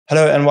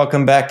Hello and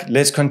welcome back.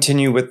 Let's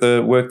continue with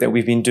the work that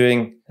we've been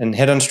doing and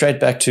head on straight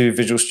back to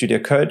Visual Studio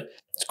Code.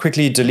 Let's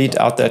quickly delete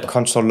out that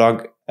console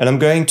log. And I'm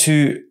going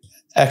to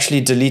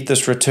actually delete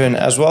this return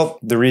as well.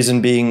 The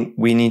reason being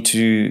we need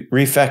to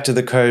refactor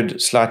the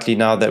code slightly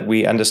now that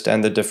we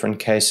understand the different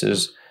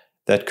cases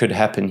that could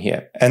happen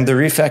here. And the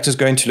refactor is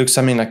going to look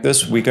something like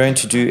this. We're going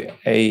to do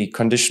a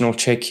conditional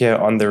check here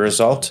on the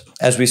result.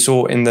 As we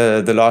saw in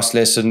the last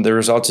lesson, the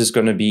result is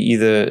going to be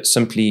either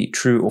simply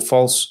true or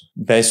false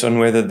based on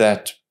whether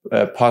that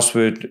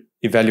password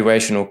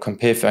evaluation or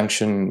compare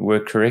function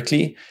work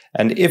correctly.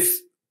 And if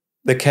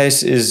the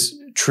case is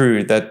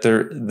true that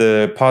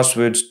the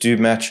passwords do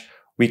match,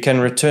 we can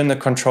return the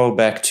control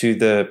back to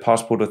the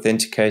Passport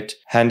Authenticate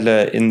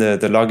handler in the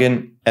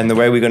login. And the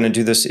way we're going to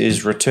do this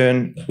is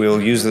return.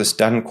 We'll use this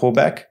done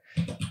callback.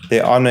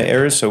 There are no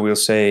errors, so we'll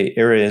say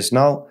error is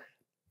null.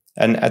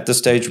 And at this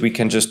stage, we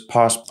can just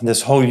pass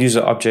this whole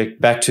user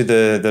object back to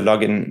the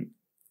login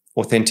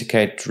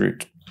authenticate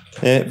route.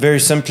 Very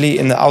simply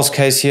in the else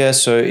case here,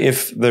 so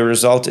if the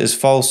result is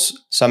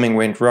false, something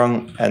went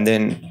wrong, and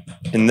then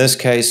in this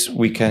case,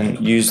 we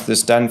can use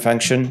this done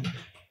function.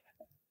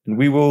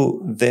 We will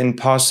then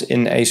pass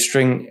in a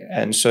string,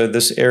 and so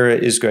this error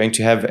is going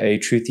to have a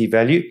truthy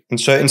value.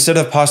 And so instead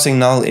of passing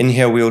null in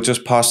here, we'll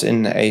just pass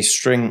in a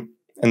string,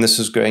 and this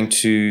is going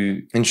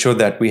to ensure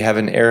that we have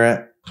an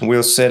error.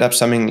 We'll set up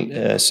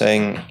something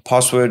saying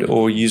password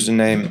or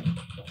username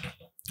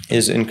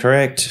is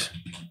incorrect,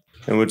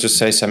 and we'll just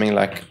say something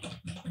like,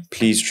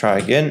 please try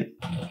again.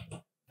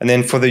 And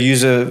then for the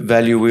user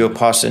value, we'll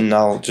pass in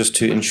null just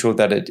to ensure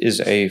that it is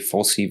a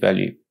falsy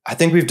value. I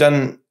think we've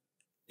done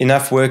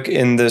enough work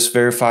in this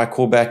verify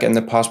callback and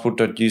the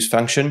passport.use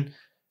function.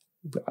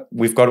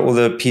 We've got all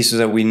the pieces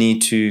that we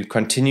need to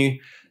continue.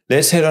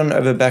 Let's head on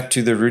over back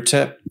to the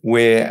router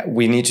where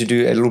we need to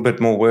do a little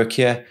bit more work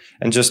here.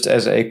 And just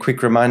as a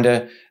quick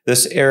reminder,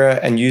 this error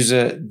and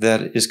user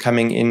that is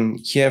coming in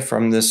here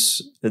from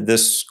this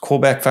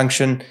callback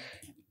function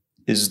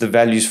is the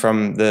values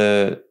from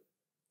the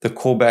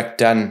callback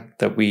done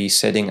that we're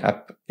setting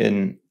up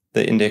in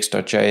the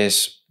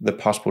index.js, the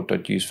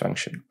passport.use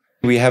function.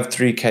 We have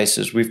three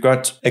cases. We've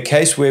got a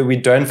case where we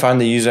don't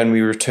find the user and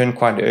we return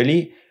quite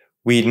early.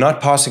 We're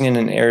not passing in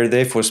an error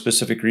there for a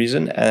specific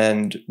reason,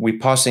 and we're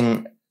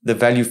passing the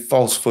value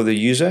false for the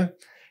user.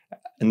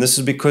 And this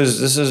is because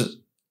this is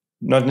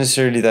not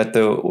necessarily that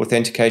the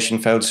authentication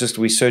failed, it's just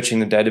we're searching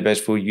the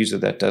database for a user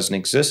that doesn't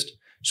exist.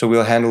 So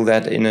we'll handle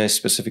that in a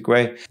specific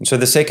way. And so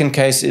the second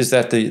case is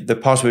that the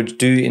passwords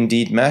do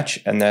indeed match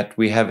and that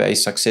we have a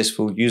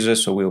successful user.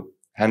 So we'll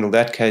handle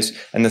that case.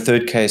 And the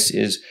third case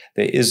is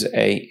there is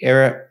an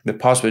error. The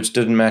passwords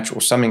didn't match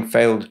or something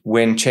failed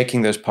when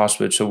checking those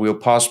passwords. So we'll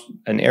pass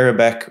an error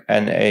back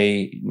and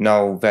a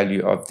null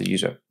value of the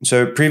user.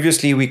 So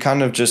previously we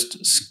kind of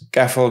just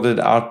scaffolded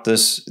out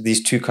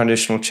these two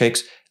conditional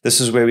checks.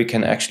 This is where we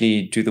can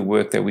actually do the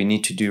work that we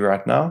need to do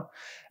right now.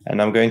 And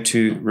I'm going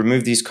to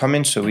remove these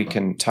comments so we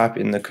can type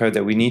in the code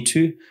that we need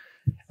to.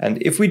 And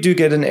if we do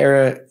get an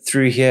error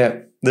through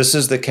here, this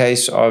is the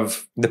case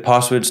of the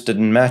passwords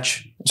didn't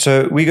match.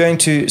 So we're going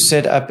to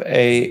set up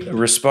a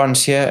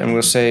response here and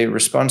we'll say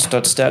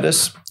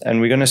response.status.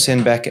 And we're going to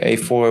send back a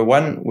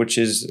 401, which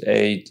is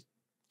a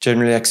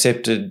generally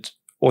accepted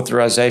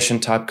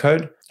authorization type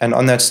code. And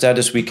on that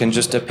status, we can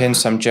just append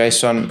some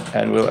JSON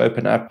and we'll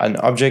open up an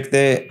object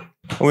there.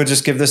 We'll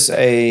just give this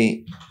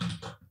a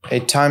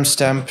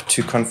timestamp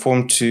to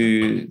conform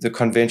to the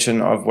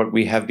convention of what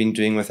we have been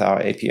doing with our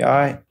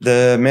API.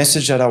 The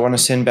message that I want to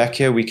send back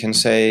here, we can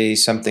say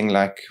something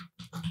like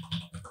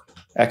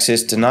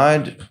access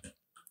denied,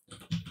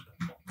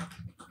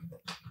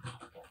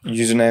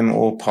 username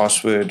or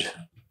password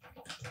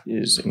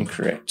is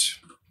incorrect.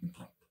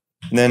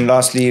 And then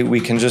lastly, we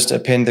can just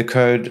append the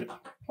code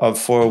of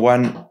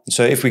 401.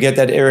 So if we get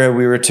that error,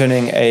 we're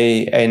returning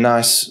a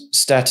nice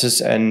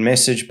status and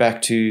message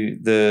back to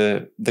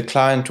the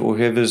client or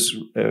whoever's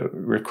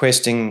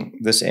requesting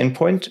this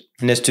endpoint.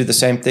 And let's do the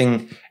same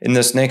thing in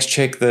this next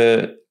check.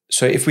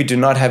 So if we do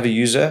not have a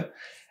user,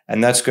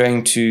 and that's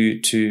going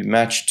to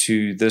match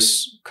to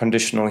this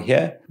conditional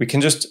here, we can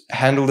just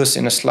handle this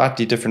in a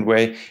slightly different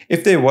way.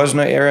 If there was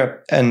no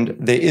error and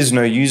there is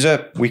no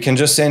user, we can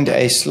just send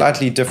a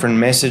slightly different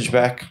message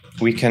back.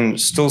 We can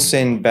still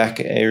send back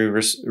a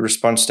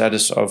response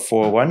status of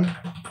 401.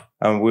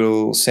 And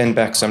we'll send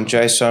back some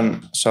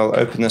JSON. So I'll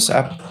open this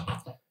up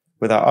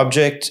with our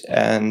object,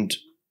 and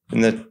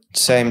in the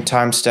same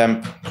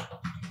timestamp,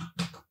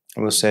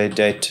 we'll say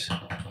date.now.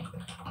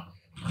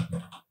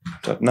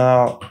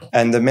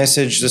 And the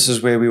message, this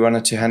is where we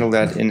wanted to handle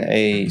that in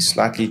a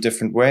slightly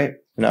different way.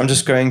 And I'm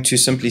just going to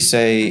simply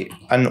say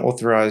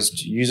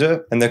unauthorized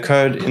user. And the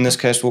code in this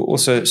case will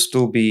also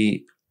still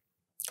be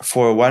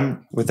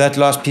 401. With that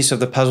last piece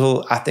of the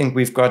puzzle, I think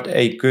we've got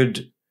a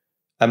good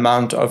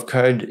amount of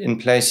code in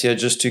place here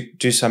just to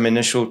do some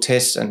initial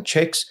tests and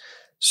checks.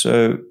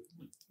 So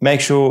make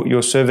sure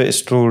your server is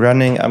still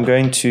running. I'm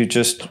going to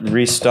just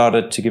restart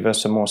it to give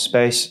us some more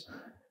space.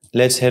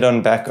 Let's head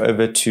on back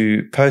over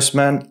to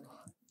Postman.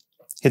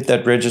 hit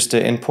that register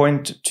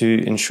endpoint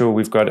to ensure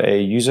we've got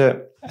a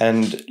user.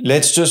 And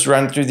let's just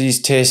run through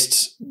these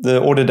tests. The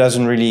order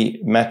doesn't really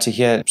matter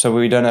here, so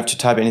we don't have to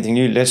type anything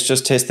new. Let's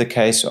just test the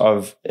case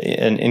of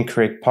an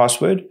incorrect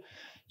password.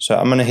 So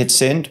I'm going to hit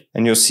send,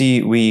 and you'll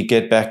see we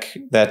get back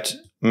that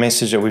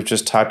message that we've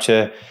just typed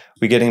here.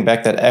 We're getting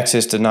back that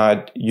access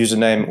denied,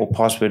 username or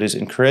password is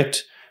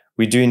incorrect.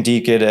 We do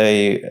indeed get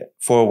a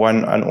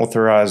 401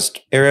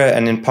 unauthorized error.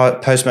 And in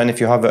Postman, if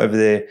you hover over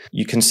there,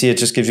 you can see it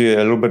just gives you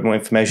a little bit more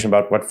information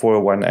about what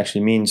 401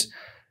 actually means.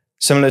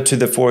 Similar to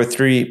the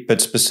 403,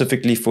 but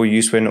specifically for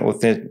use when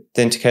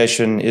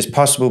authentication is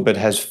possible but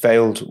has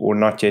failed or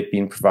not yet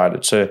been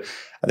provided. So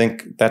I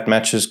think that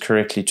matches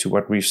correctly to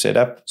what we've set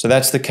up. So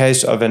that's the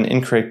case of an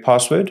incorrect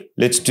password.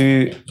 Let's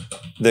do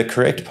the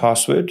correct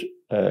password.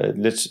 Let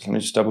me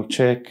just double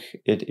check.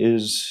 It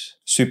is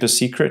super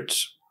secret.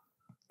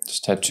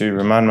 Just had to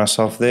remind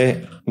myself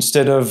there.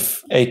 Instead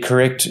of a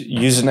correct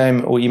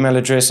username or email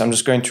address, I'm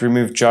just going to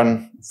remove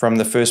John from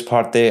the first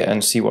part there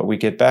and see what we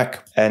get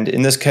back. And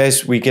in this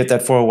case, we get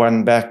that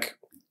 401 back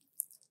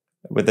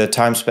with the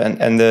time span.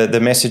 And the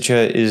message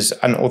here is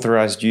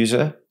unauthorized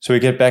user. So we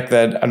get back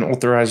that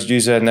unauthorized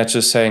user, and that's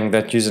just saying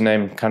that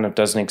username kind of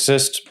doesn't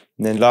exist.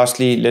 And then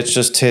lastly, let's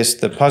just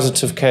test the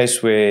positive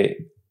case where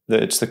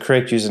it's the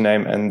correct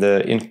username and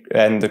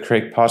the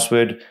correct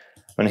password.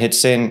 When I hit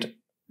send,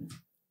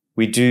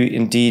 we do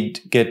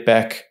indeed get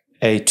back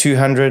a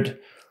 200.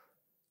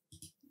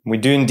 We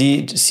do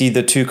indeed see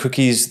the two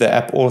cookies, the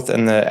app auth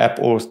and the app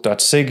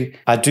auth.sig.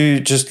 I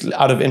do, just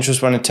out of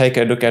interest, want to take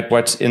a look at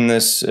what's in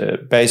this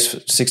base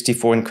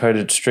 64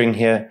 encoded string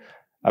here.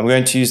 I'm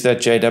going to use that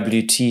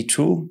JWT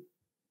tool,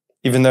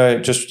 even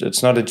though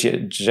it's not a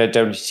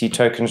JWT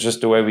token, it's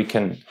just a way we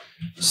can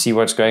see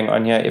what's going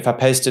on here. If I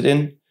paste it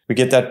in, we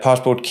get that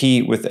passport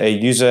key with a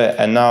user.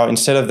 And now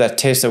instead of that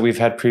test that we've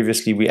had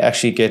previously, we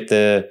actually get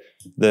the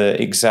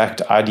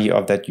exact ID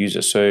of that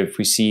user. So if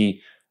we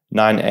see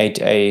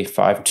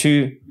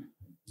 98A52,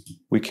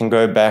 we can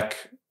go back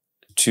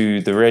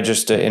to the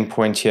register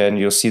endpoint here, and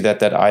you'll see that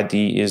that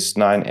ID is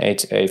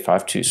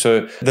 98A52.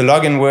 So the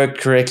login worked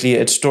correctly.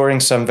 It's storing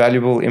some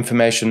valuable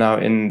information now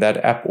in that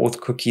app auth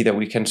cookie that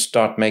we can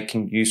start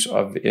making use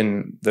of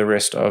in the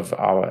rest of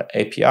our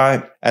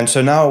API. And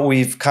so now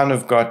we've kind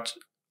of got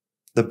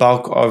the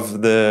bulk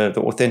of the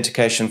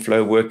authentication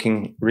flow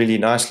working really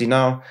nicely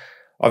now.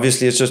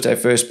 Obviously, it's just a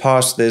first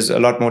pass. There's a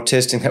lot more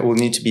testing that will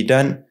need to be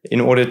done in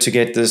order to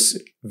get this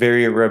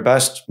very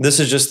robust. This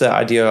is just the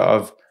idea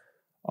of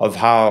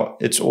how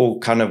it's all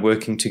kind of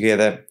working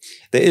together.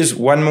 There is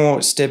one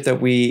more step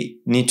that we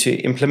need to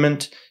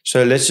implement.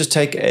 So let's just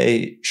take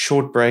a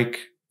short break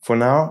for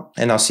now,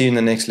 and I'll see you in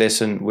the next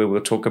lesson where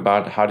we'll talk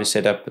about how to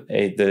set up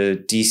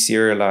the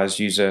deserialized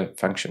user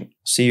function.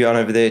 See you on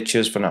over there.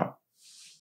 Cheers for now.